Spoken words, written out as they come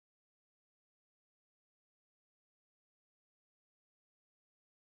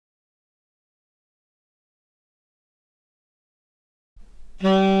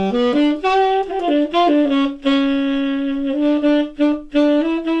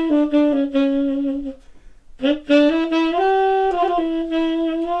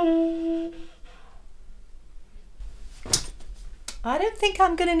think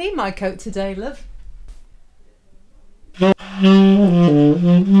I'm going to need my coat today, love.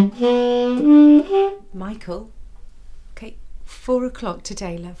 Michael, okay, 4 o'clock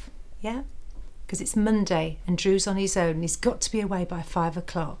today, love, yeah? Because it's Monday and Drew's on his own and he's got to be away by 5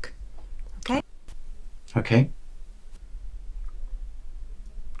 o'clock, okay? Okay.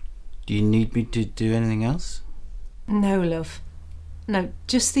 Do you need me to do anything else? No, love. No,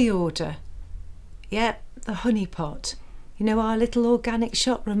 just the order. Yeah, the honey pot. You know our little organic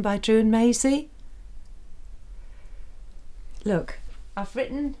shop run by Drew and Maisie? Look, I've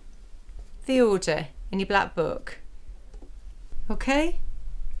written the order in your black book. Okay?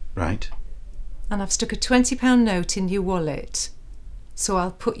 Right. And I've stuck a £20 note in your wallet. So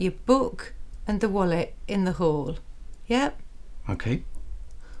I'll put your book and the wallet in the hall. Yep? Okay.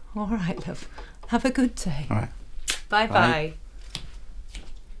 All right, love. Have a good day. All right. Bye-bye.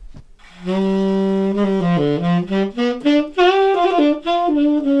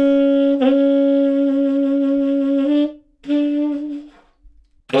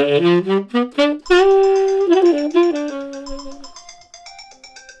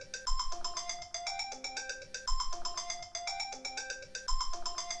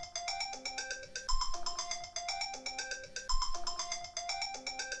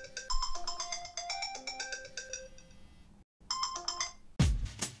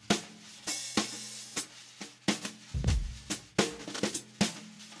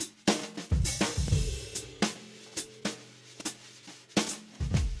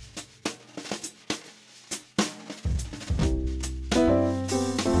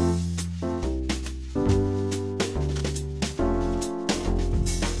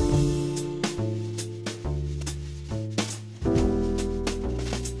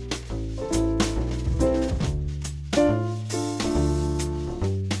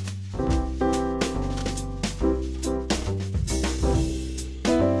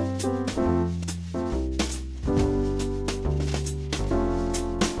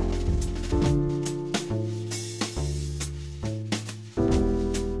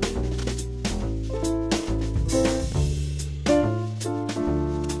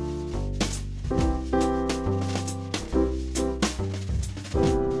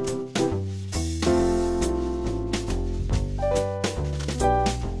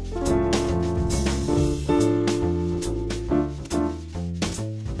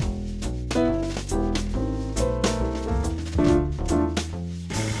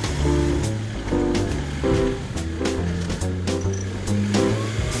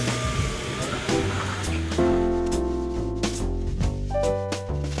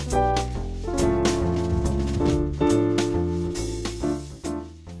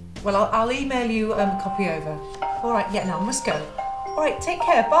 Well, I'll email you a copy over. All right, yeah, now I must go. All right, take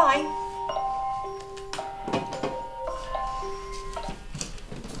care, bye.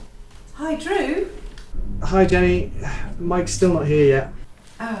 Hi, Drew. Hi, Jenny. Mike's still not here yet.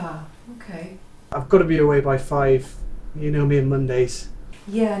 Ah, okay. I've got to be away by 5. You know me on Mondays.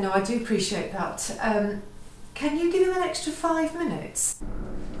 Yeah, no, I do appreciate that. Can you give him an extra 5 minutes?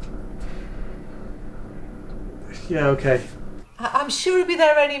 Yeah, okay. I'm sure he'll be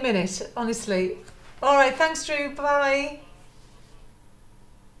there any minute, honestly. All right, thanks, Drew. Bye.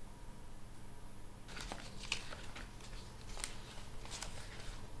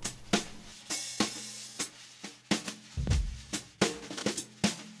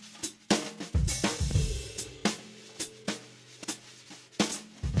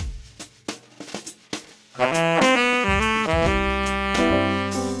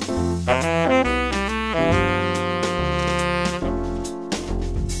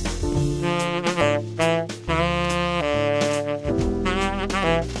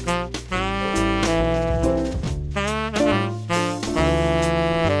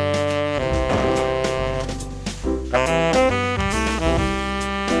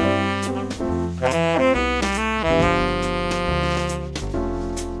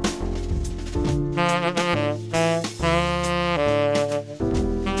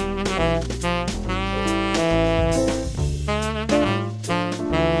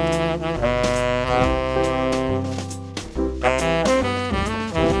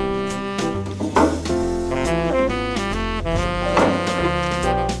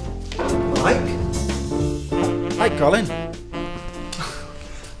 Colin.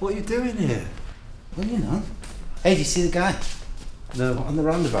 What are you doing here? Well, you know. Hey, did you see the guy? No. On the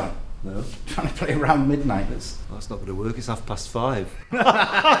roundabout? No. Trying to play around midnight. That's not going to work. It's 5:30.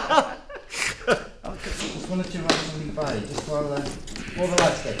 I just wanted to run something by you, just while the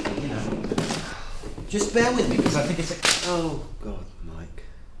lights get you, you know. Just bear with me, because I think it's a... Oh, God, Mike.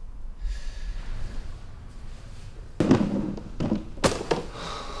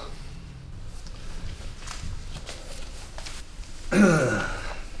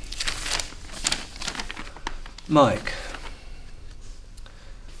 Mike,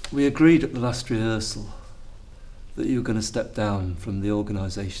 we agreed at the last rehearsal that you were going to step down from the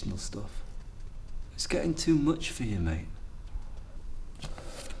organisational stuff. It's getting too much for you, mate.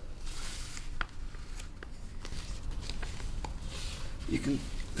 You can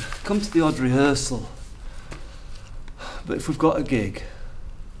come to the odd rehearsal, but if we've got a gig,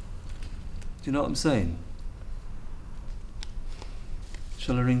 do you know what I'm saying?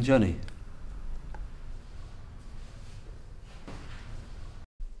 Shall I ring Jenny?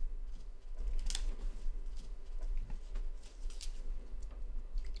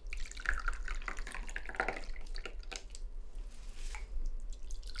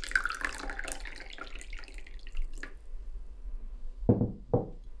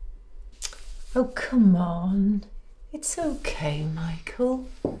 Oh, come on. It's okay, Michael.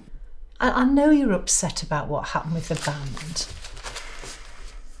 I know you're upset about what happened with the band.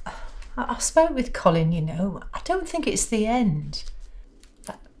 I spoke with Colin, you know. I don't think it's the end.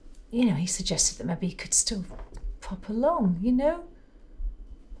 But, you know, he suggested that maybe you could still pop along, you know?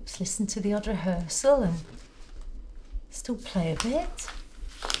 Just listen to the odd rehearsal and still play a bit.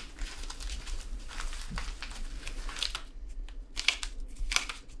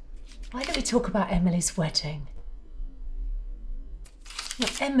 Why don't we talk about Emily's wedding? No,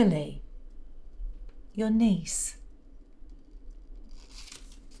 Emily, your niece.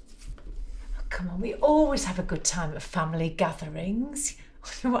 Oh, come on, we always have a good time at family gatherings.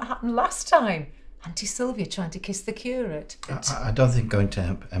 What happened last time? Auntie Sylvia trying to kiss the curate. I don't think going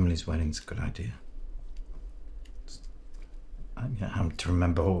to Emily's wedding's a good idea. Having to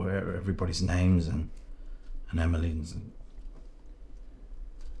remember everybody's names and Emily's.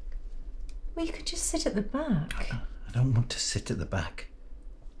 Well, you could just sit at the back. I don't want to sit at the back.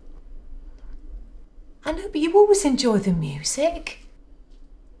 I know, but you always enjoy the music.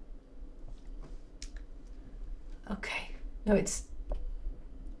 Okay. No, it's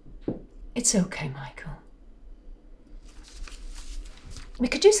okay, Michael. We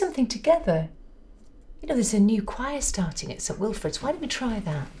could do something together. You know, there's a new choir starting at St Wilfrid's. Why don't we try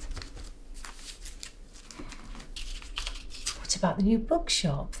that? What about the new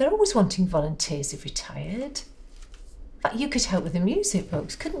bookshop? They're always wanting volunteers if retired. In fact, you could help with the music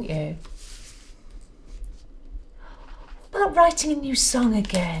books, couldn't you? What about writing a new song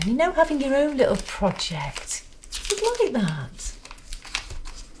again? You know, having your own little project. You'd like that.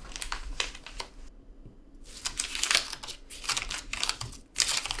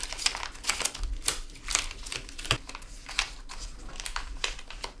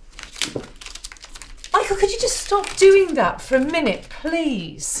 Michael, could you just stop doing that for a minute,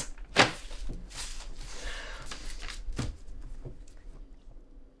 please?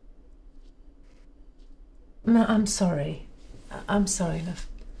 No, I'm sorry. I'm sorry, love.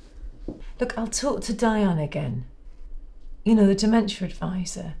 Look, I'll talk to Diane again. You know, the dementia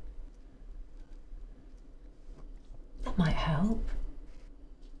advisor. That might help.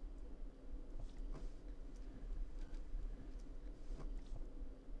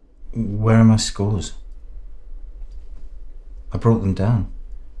 Where are my scores? I brought them down.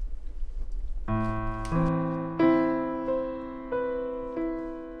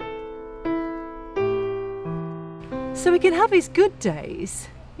 So he can have his good days,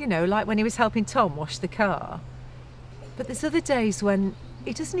 you know, like when he was helping Tom wash the car. But there's other days when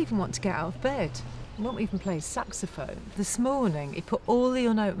he doesn't even want to get out of bed. He won't even play his saxophone. This morning, he put all the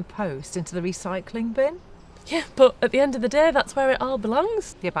unopened post into the recycling bin. Yeah, but at the end of the day, that's where it all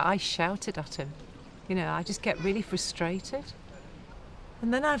belongs. Yeah, but I shouted at him. You know, I just get really frustrated.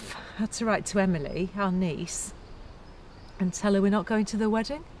 And then I've had to write to Emily, our niece, and tell her we're not going to the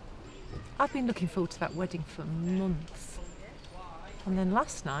wedding. I've been looking forward to that wedding for months. And then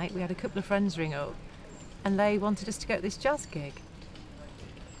last night we had a couple of friends ring up and they wanted us to go to this jazz gig.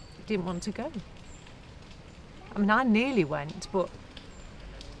 Didn't want to go. I mean, I nearly went, but...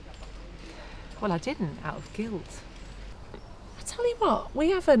 well, I didn't, out of guilt. I tell you what,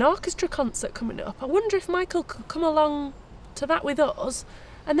 we have an orchestra concert coming up. I wonder if Michael could come along to that with us,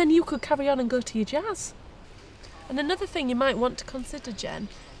 and then you could carry on and go to your jazz. And another thing you might want to consider, Jen,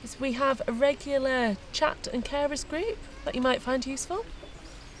 is we have a regular chat and carers group that you might find useful.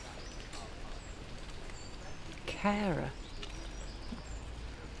 Carer?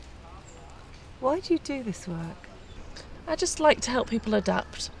 Why do you do this work? I just like to help people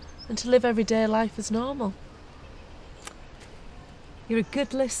adapt and to live everyday life as normal. You're a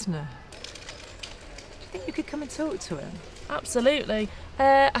good listener. Do you think you could come and talk to him? Absolutely.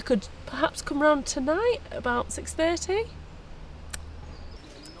 I could perhaps come round tonight about 6:30.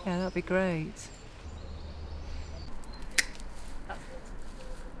 Yeah, that'd be great.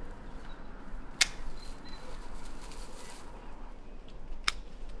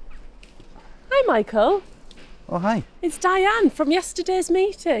 Michael. Oh, hi. It's Diane from yesterday's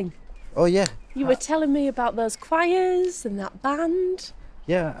meeting. Oh, yeah. You were telling me about those choirs and that band.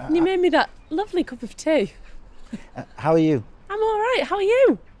 Yeah. And you made me that lovely cup of tea. How are you? I'm all right. How are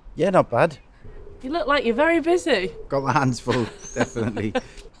you? Yeah, not bad. You look like you're very busy. Got my hands full, definitely.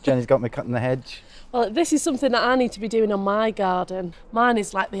 Jenny's got me cutting the hedge. Well, this is something that I need to be doing on my garden. Mine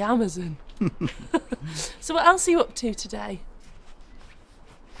is like the Amazon. So what else are you up to today?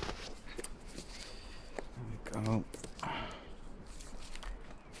 There we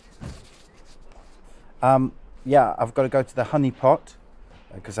go. Yeah, I've got to go to the honey pot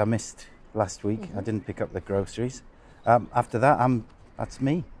because I missed last week. I didn't pick up the groceries. After that, that's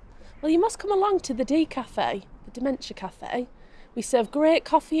me. Well, you must come along to the D Cafe, the Dementia Cafe. We serve great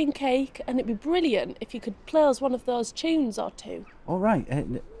coffee and cake, and it'd be brilliant if you could play us one of those tunes or two. All right.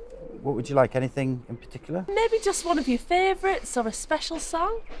 What would you like? Anything in particular? Maybe just one of your favourites or a special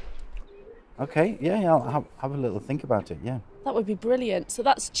song. Okay. Yeah, I'll have a little think about it. Yeah. That would be brilliant. So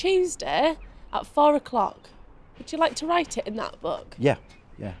that's Tuesday at 4 o'clock. Would you like to write it in that book? Yeah.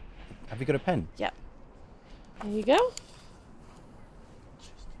 Have you got a pen? Yeah. There you go.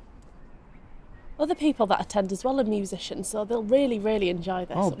 Other people that attend as well are musicians, so they'll really, really enjoy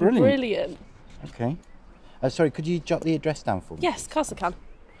this. Oh, brilliant. Brilliant. Okay. Sorry, could you jot the address down for me? Yes, of course I can.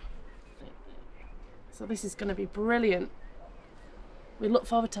 So this is going to be brilliant. We look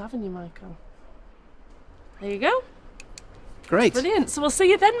forward to having you, Michael. There you go. Great. Brilliant. So we'll see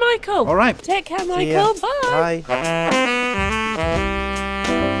you then, Michael. All right. Take care, See ya. Michael. Bye. Bye.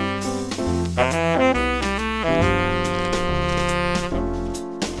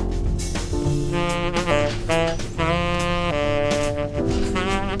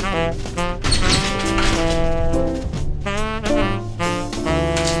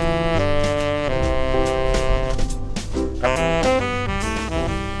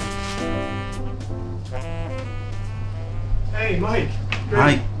 Hey, Mike. Great.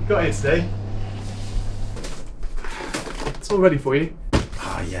 Hi. You got here today. It's all ready for you.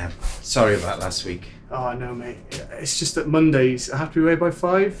 Oh, yeah. Sorry about last week. Oh, no, mate. It's just that Mondays I have to be away by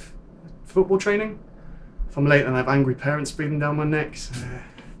 5 for football training. If I'm late, then I have angry parents breathing down my neck.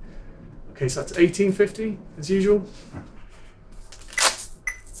 Okay, so that's $18.50 as usual.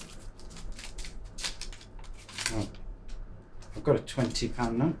 Oh. I've got a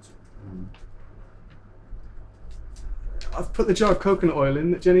 £20 note. I've put the jar of coconut oil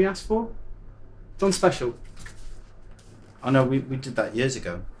in that Jenny asked for. It's on special. Oh, no, we did that years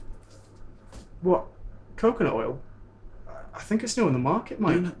ago. What? Coconut oil? I think it's new on the market,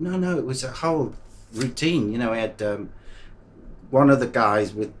 Mike. No, it was a whole routine. You know, I had one of the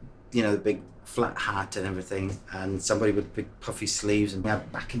guys with, the big flat hat and everything, and somebody with big puffy sleeves, and we had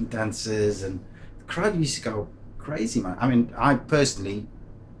backing dancers, and the crowd used to go crazy, man. I mean, I personally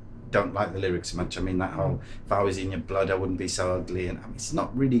don't like the lyrics much. I mean, that whole, if I was in your blood, I wouldn't be so ugly, and I mean, it's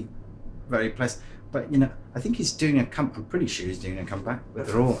not really very pleasant. But, I think he's doing I'm pretty sure he's doing a comeback. But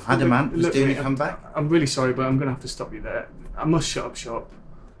they're all adamant he's doing a comeback. I'm really sorry, but I'm going to have to stop you there. I must shut up shop.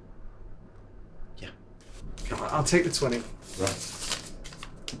 Yeah. I'll take the 20. Right.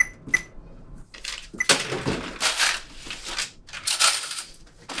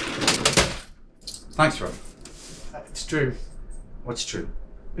 Thanks, Rob. It's Drew. What's true?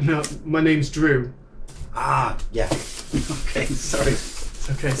 No, my name's Drew. Ah, yeah. Okay, sorry. It's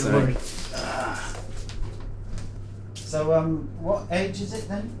okay, don't Sorry. worry. So, what age is it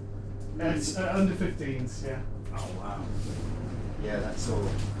then? It's under 15s, yeah. Oh, wow. Yeah, that's all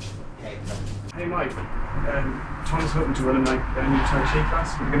hecked up. Hey Mike, Tom's hoping to run a new Tai Chi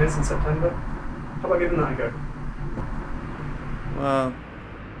class for beginners in September. How about giving that a go? Well,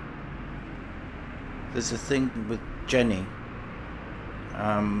 there's a thing with Jenny,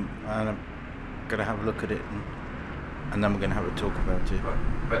 and I'm going to have a look at it, and then we're going to have a talk about it.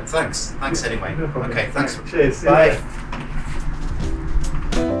 But thanks anyway. No problem. Okay, thanks. Right, cheers. See you Bye. later.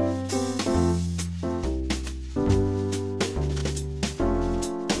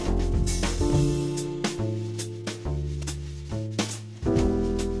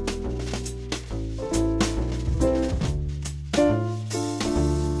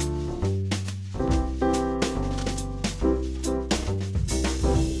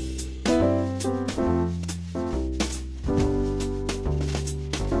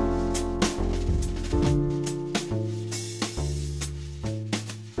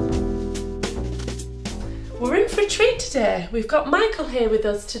 We're in for a treat today. We've got Michael here with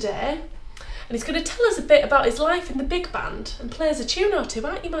us today, and he's going to tell us a bit about his life in the big band and play us a tune or two,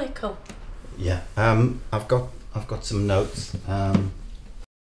 aren't you, Michael? Yeah. I've got some notes. But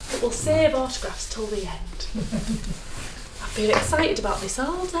we'll save autographs till the end. I've been excited about this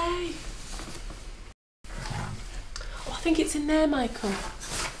all day. think it's in there, Michael.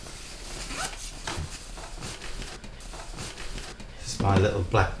 This is my little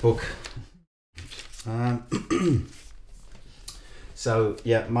black book. So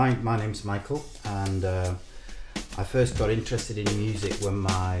yeah, my name's Michael, and I first got interested in music when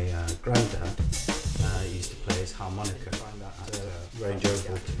my granddad used to play his harmonica. I find that very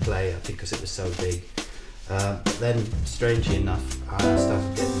enjoyable to play, I think, because it was so big. But then, strangely enough, I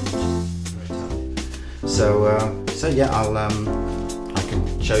started getting very tired. So yeah, I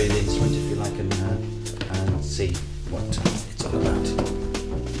can show you the instrument if you like, and see what it's all about.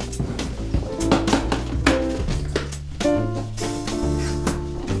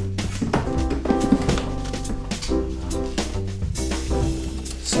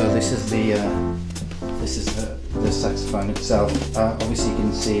 So this is the saxophone itself. Obviously, you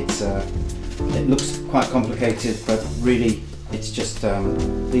can see it looks quite complicated, but really it's just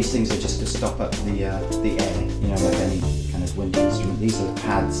these things are just to stop up the air. You know, like any kind of wind instrument. These are the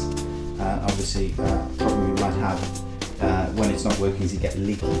pads. Obviously, problem you might have when it's not working is you get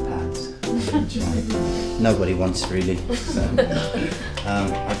leaky pads, which nobody wants really. So,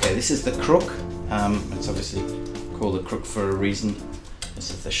 okay, this is the crook. It's obviously called a crook for a reason. This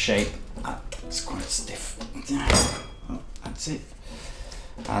is the shape. It's quite stiff. Oh, that's it.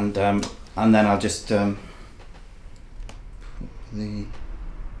 And then I'll just the. Do you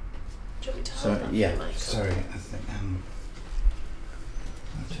want me to hold that, Yeah. Michael? Sorry, I think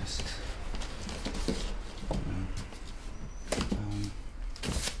I'll just.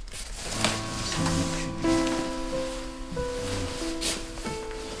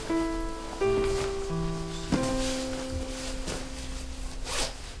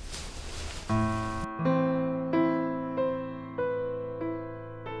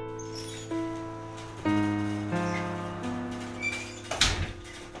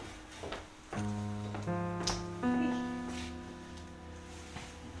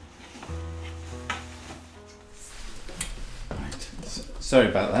 Sorry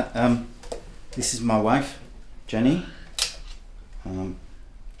about that. This is my wife, Jenny.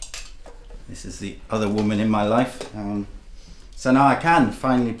 This is the other woman in my life. So now I can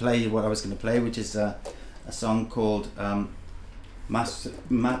finally play what I was going to play, which is a song called Maps to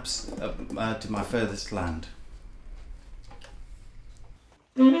My Furthest Land.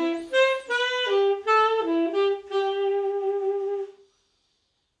 Mm-hmm.